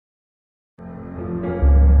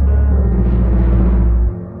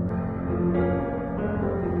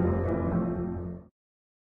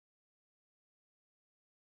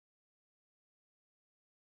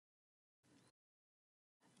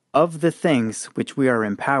Of the things which we are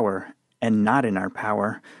in power, and not in our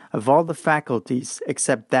power, of all the faculties,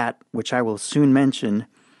 except that which I will soon mention,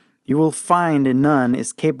 you will find none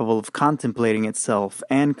is capable of contemplating itself,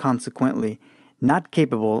 and consequently not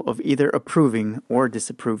capable of either approving or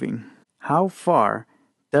disapproving. How far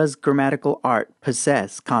does grammatical art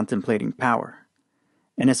possess contemplating power?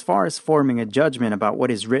 And as far as forming a judgment about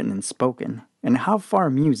what is written and spoken, and how far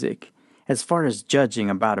music, as far as judging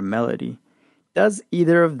about a melody, does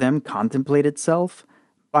either of them contemplate itself?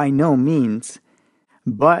 By no means.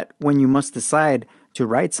 But when you must decide to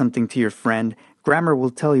write something to your friend, grammar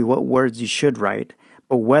will tell you what words you should write,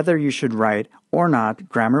 but whether you should write or not,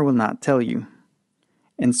 grammar will not tell you.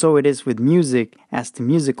 And so it is with music as to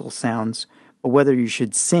musical sounds, but whether you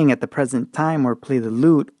should sing at the present time or play the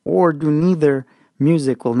lute or do neither,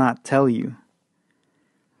 music will not tell you.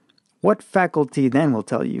 What faculty then will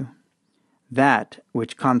tell you? That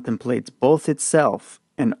which contemplates both itself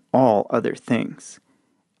and all other things.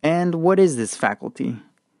 And what is this faculty?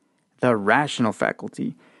 The rational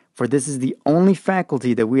faculty, for this is the only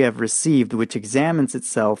faculty that we have received which examines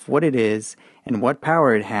itself what it is and what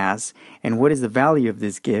power it has and what is the value of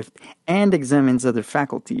this gift, and examines other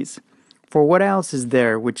faculties. For what else is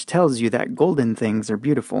there which tells you that golden things are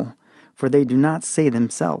beautiful? For they do not say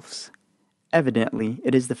themselves. Evidently,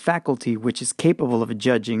 it is the faculty which is capable of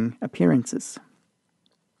judging appearances.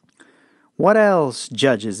 What else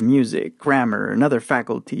judges music, grammar, and other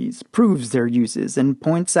faculties, proves their uses, and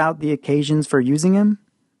points out the occasions for using them?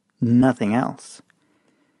 Nothing else.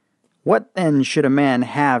 What then should a man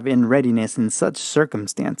have in readiness in such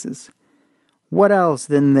circumstances? What else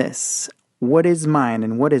than this? What is mine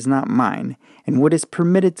and what is not mine, and what is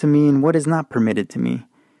permitted to me and what is not permitted to me?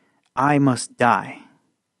 I must die.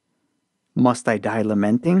 Must I die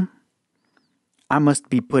lamenting? I must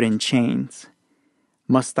be put in chains.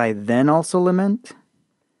 Must I then also lament?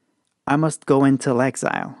 I must go into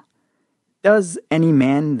exile. Does any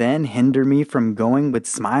man then hinder me from going with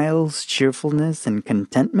smiles, cheerfulness, and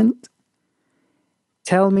contentment?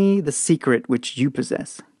 Tell me the secret which you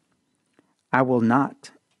possess. I will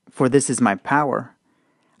not, for this is my power,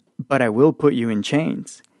 but I will put you in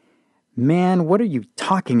chains. Man, what are you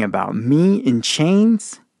talking about? Me in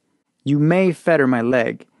chains? You may fetter my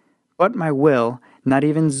leg, but my will, not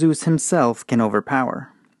even Zeus himself can overpower.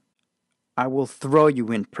 I will throw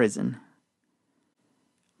you in prison.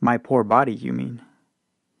 My poor body, you mean.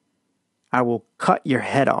 I will cut your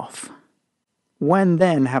head off. When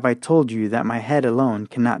then have I told you that my head alone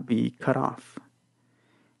cannot be cut off?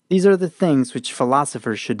 These are the things which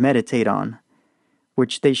philosophers should meditate on,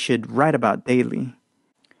 which they should write about daily,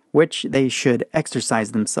 which they should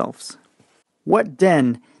exercise themselves. What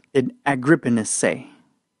then did Agrippinus say?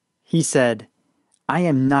 He said, I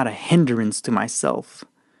am not a hindrance to myself.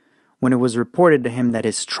 When it was reported to him that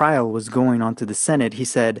his trial was going on to the Senate, he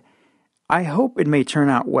said, I hope it may turn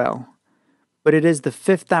out well, but it is the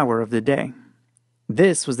 5th hour of the day.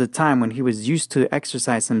 This was the time when he was used to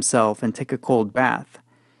exercise himself and take a cold bath.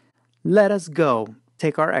 Let us go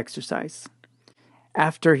take our exercise.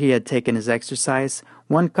 After he had taken his exercise,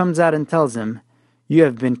 one comes out and tells him, You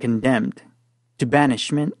have been condemned. To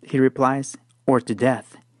banishment, he replies, or to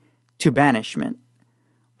death. To banishment.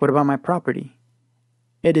 What about my property?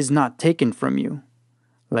 It is not taken from you.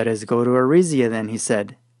 Let us go to Arisia then, he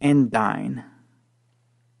said, and dine.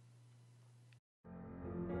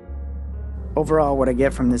 Overall, what I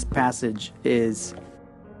get from this passage is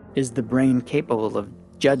the brain capable of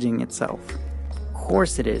judging itself? Of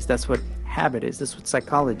course it is. That's what habit is. That's what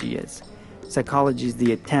psychology is. Psychology is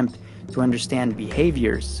the attempt to understand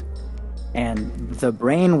behaviors. And the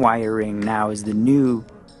brain wiring now is the new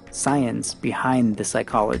science behind the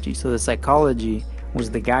psychology. So the psychology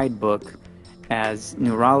was the guidebook, as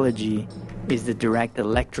neurology is the direct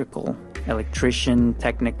electrician,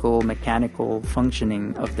 technical, mechanical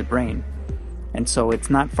functioning of the brain. And so it's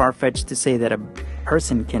not far-fetched to say that a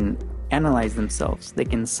person can analyze themselves. They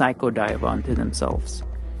can psychodive onto themselves.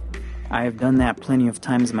 I have done that plenty of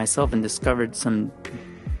times myself and discovered some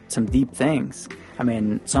deep things. I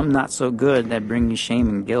mean, some not so good that bring me shame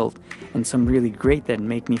and guilt, and some really great that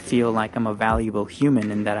make me feel like I'm a valuable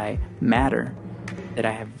human and that I matter, that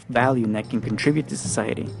I have value and that can contribute to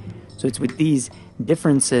society. So it's with these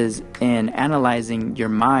differences in analyzing your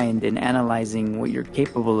mind and analyzing what you're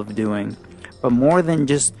capable of doing, but more than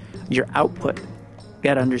just your output. You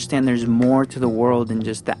gotta understand there's more to the world than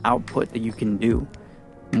just the output that you can do,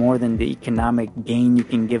 more than the economic gain you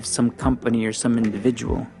can give some company or some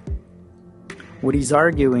individual. What he's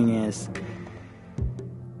arguing is,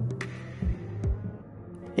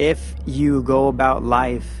 if you go about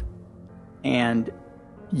life and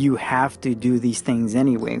you have to do these things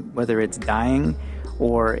anyway, whether it's dying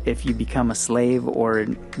or if you become a slave, or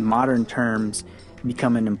in modern terms,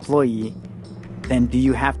 become an employee, then do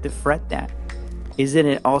you have to fret that? Isn't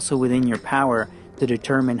it also within your power to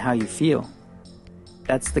determine how you feel?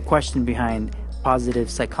 That's the question behind positive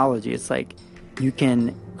psychology. It's like you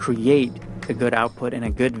can create a good output and a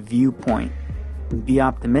good viewpoint and be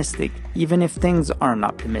optimistic, even if things aren't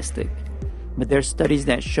optimistic. But there's studies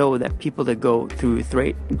that show that people that go through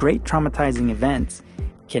great traumatizing events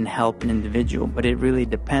can help an individual, but it really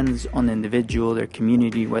depends on the individual, their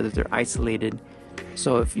community, whether they're isolated.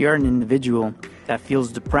 So if you're an individual that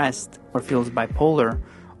feels depressed or feels bipolar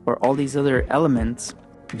or all these other elements,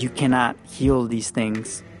 you cannot heal these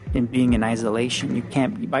things in being in isolation. You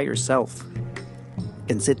can't be by yourself. You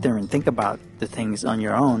can sit there and think about the things on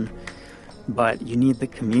your own, but you need the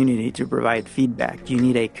community to provide feedback. You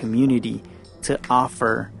need a community to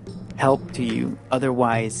offer help to you.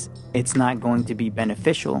 Otherwise, it's not going to be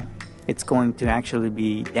beneficial. It's going to actually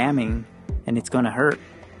be damning, and it's going to hurt.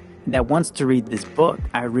 That wants to read this book,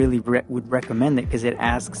 I really would recommend it, because it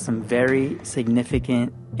asks some very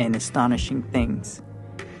significant and astonishing things.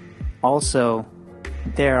 Also,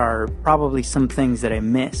 there are probably some things that I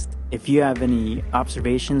missed. If you have any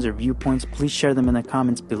observations or viewpoints, please share them in the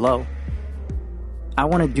comments below. I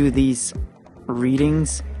want to do these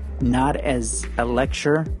readings not as a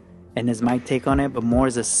lecture and as my take on it, but more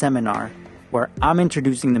as a seminar where I'm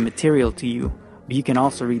introducing the material to you, but you can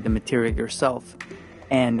also read the material yourself.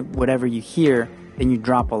 And whatever you hear, then you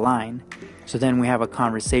drop a line. So then we have a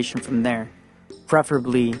conversation from there.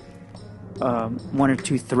 Preferably one or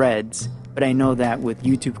two threads, but I know that with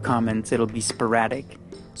YouTube comments, it'll be sporadic.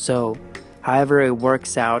 So however it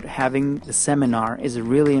works out, having the seminar is a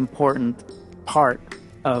really important part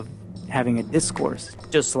of having a discourse,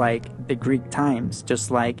 just like the Greek times,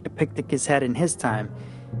 just like Epictetus had in his time.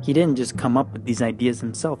 He didn't just come up with these ideas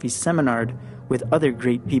himself. He seminared with other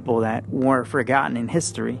great people that were forgotten in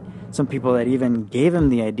history. Some people that even gave him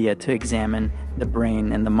the idea to examine the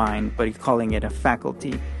brain and the mind, but he's calling it a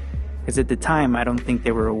faculty. Because at the time, I don't think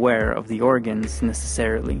they were aware of the organs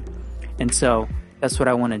necessarily. And so that's what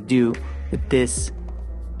I want to do with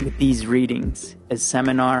these readings, a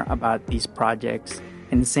seminar about these projects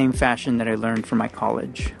in the same fashion that I learned from my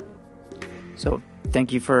college. So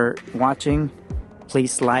thank you for watching.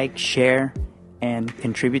 Please like, share, and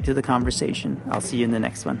contribute to the conversation. I'll see you in the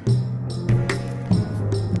next one.